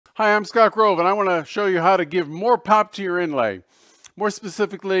Hi, I'm Scott Grove, and I want to show you how to give more pop to your inlay. More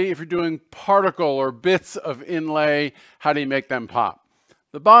specifically, if you're doing particle or bits of inlay, how do you make them pop?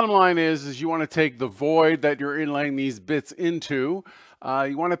 The bottom line is you want to take the void that you're inlaying these bits into.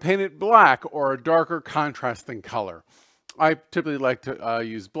 You want to paint it black or a darker contrasting color. I typically like to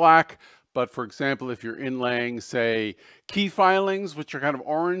use black, but for example, if you're inlaying, say, key filings, which are kind of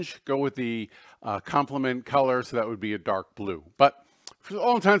orange, go with the complement color, so that would be a dark blue. But for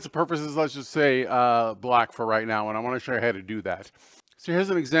all intents and purposes, let's just say black for right now, and I want to show you how to do that. So here's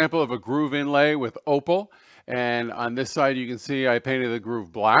an example of a groove inlay with opal, and on this side you can see I painted the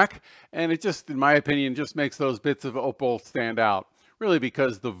groove black, and it just, in my opinion, just makes those bits of opal stand out, really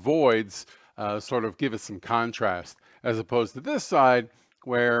because the voids sort of give it some contrast, as opposed to this side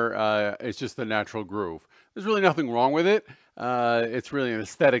where it's just a natural groove. There's really nothing wrong with it. It's really an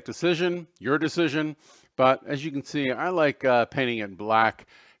aesthetic decision, your decision. But as you can see, I like painting it in black. It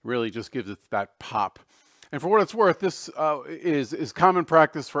really just gives it that pop. And for what it's worth, this is common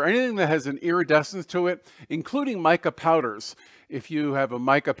practice for anything that has an iridescence to it, including mica powders. If you have a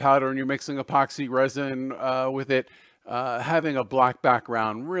mica powder and you're mixing epoxy resin with it, having a black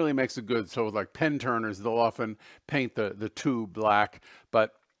background really makes it good. So like pen turners, they'll often paint the tube black,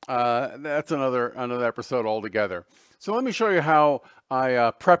 but that's another episode altogether. So let me show you how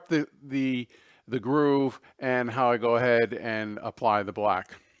I prep the groove and how I go ahead and apply the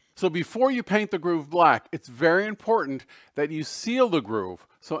black. So before you paint the groove black, it's very important that you seal the groove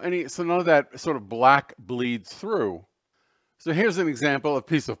so none of that sort of black bleeds through. So here's an example of a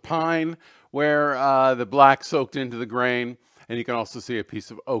piece of pine where the black soaked into the grain, and you can also see a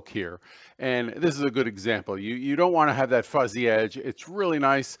piece of oak here. And this is a good example. You don't want to have that fuzzy edge. It's really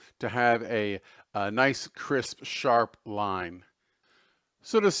nice to have a nice, crisp, sharp line.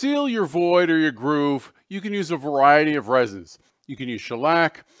 So to seal your void or your groove, you can use a variety of resins. You can use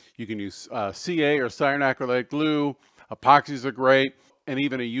shellac, you can use CA or cyanoacrylate glue, epoxies are great, and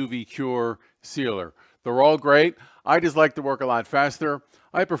even a UV cure sealer. They're all great. I just like to work a lot faster.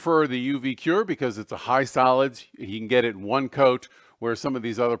 I prefer the UV cure because it's a high solids. You can get it in one coat, where some of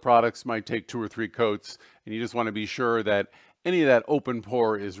these other products might take 2 or 3 coats, and you just want to be sure that any of that open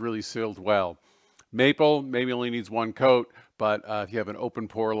pore is really sealed well. Maple maybe only needs 1 coat, but if you have an open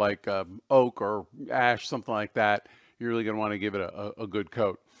pore like oak or ash, something like that, you're really going to want to give it a good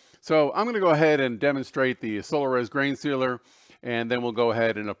coat. So I'm going to go ahead and demonstrate the Solarez grain sealer, and then we'll go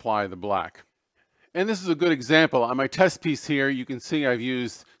ahead and apply the black. And this is a good example. On my test piece here, you can see I've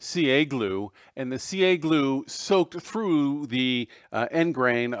used CA glue, and the CA glue soaked through the end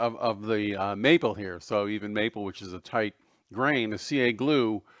grain of the maple here. So even maple, which is a tight grain, the CA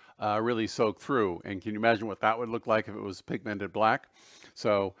glue really soaked through. And can you imagine what that would look like if it was pigmented black?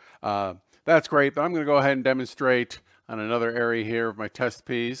 So that's great, but I'm going to go ahead and demonstrate on another area here of my test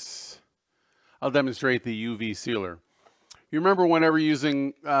piece. I'll demonstrate the UV sealer. You remember whenever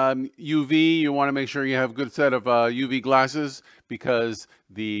using UV, you want to make sure you have a good set of UV glasses, because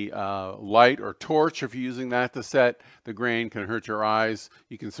the light or torch, if you're using that to set the grain, can hurt your eyes.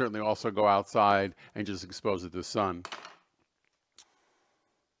 You can certainly also go outside and just expose it to the sun.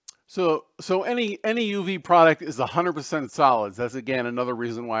 So any UV product is 100% solids. That's, again, another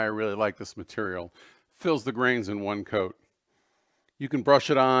reason why I really like this material. Fills the grains in 1 coat. You can brush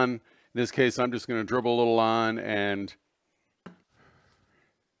it on. In this case, I'm just going to dribble a little on and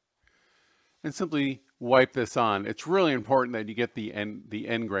simply wipe this on. It's really important that you get the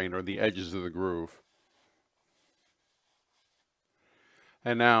end grain or the edges of the groove.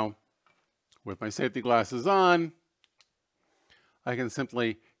 And now, with my safety glasses on, I can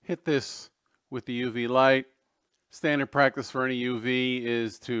simply hit this with the UV light. Standard practice for any UV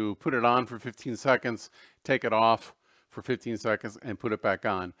is to put it on for 15 seconds, take it off for 15 seconds, and put it back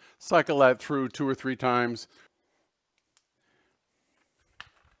on. Cycle that through 2 or 3 times.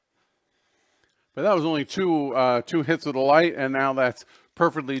 But that was only two hits of the light, and now that's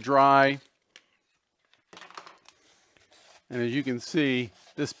perfectly dry. And as you can see,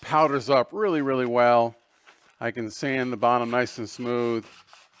 this powders up really, really well. I can sand the bottom nice and smooth.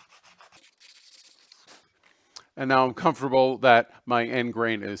 And now I'm comfortable that my end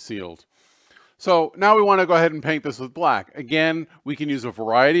grain is sealed. So now we want to go ahead and paint this with black. Again, we can use a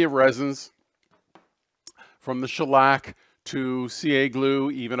variety of resins, from the shellac to CA glue,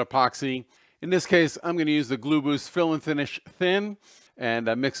 even epoxy. In this case, I'm going to use the Glue Boost Fill and Finish Thin, and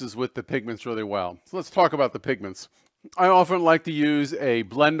that mixes with the pigments really well. So let's talk about the pigments. I often like to use a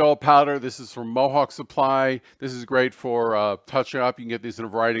blend-all powder. This is from Mohawk Supply. This is great for touch-up. You can get these in a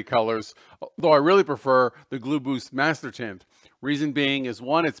variety of colors, though I really prefer the Glue Boost Master Tint. Reason being is,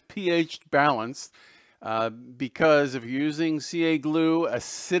 1, it's pH balanced. because if you're using CA glue,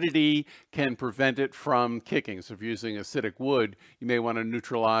 acidity can prevent it from kicking. So if you're using acidic wood, you may want to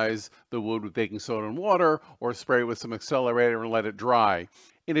neutralize the wood with baking soda and water, or spray it with some accelerator and let it dry.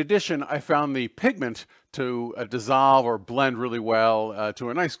 In addition, I found the pigment to dissolve or blend really well to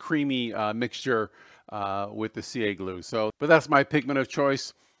a nice creamy mixture with the CA glue. But that's my pigment of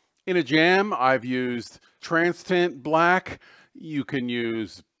choice. In a jam, I've used Transtint Black. You can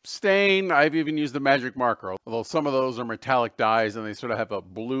use stain. I've even used the magic marker, although some of those are metallic dyes and they sort of have a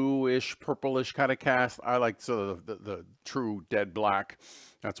bluish, purplish kind of cast. I like sort of the true dead black.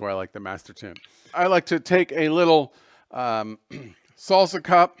 That's why I like the Master Tint. I like to take a little salsa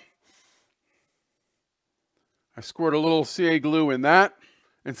cup. I squirt a little CA glue in that.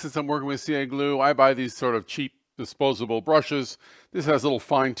 And since I'm working with CA glue, I buy these sort of cheap disposable brushes. This has a little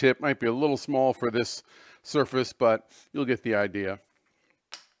fine tip, might be a little small for this surface, but you'll get the idea.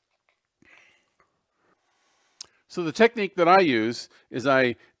 So the technique that I use is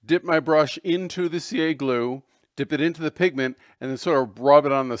I dip my brush into the CA glue, dip it into the pigment, and then sort of rub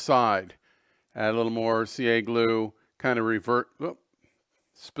it on the side. Add a little more CA glue, kind of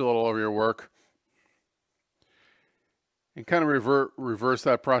spill it all over your work. And kind of reverse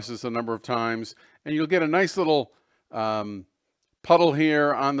that process a number of times. And you'll get a nice little puddle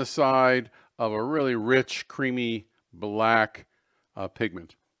here on the side of a really rich, creamy black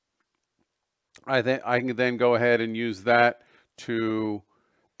pigment. I can then go ahead and use that to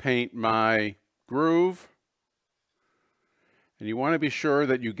paint my groove. And you want to be sure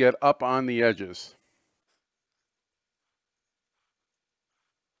that you get up on the edges.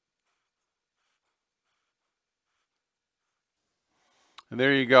 And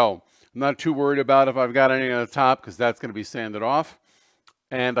there you go. I'm not too worried about if I've got any on the top because that's going to be sanded off.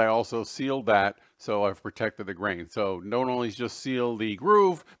 And I also sealed that, so I've protected the grain. So don't only just seal the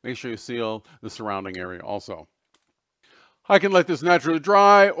groove, make sure you seal the surrounding area also. I can let this naturally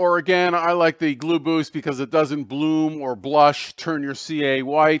dry, or again, I like the Glue Boost because it doesn't bloom or blush, turn your CA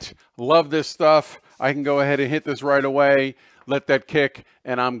white. Love this stuff. I can go ahead and hit this right away, let that kick,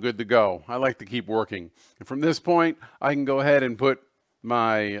 and I'm good to go. I like to keep working. And from this point, I can go ahead and put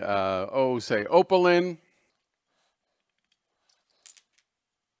my, say opaline.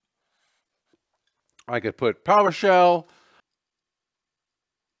 I could put PowerShell,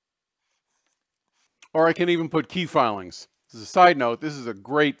 or I can even put key filings. As a side note, this is a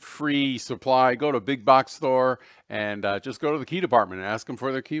great free supply. Go to a big box store and just go to the key department and ask them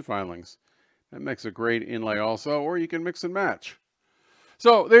for their key filings. That makes a great inlay also, or you can mix and match.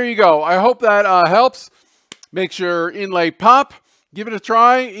 So there you go. I hope that helps. Makes your inlay pop. Give it a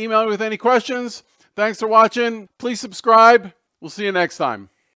try. Email me with any questions. Thanks for watching. Please subscribe. We'll see you next time.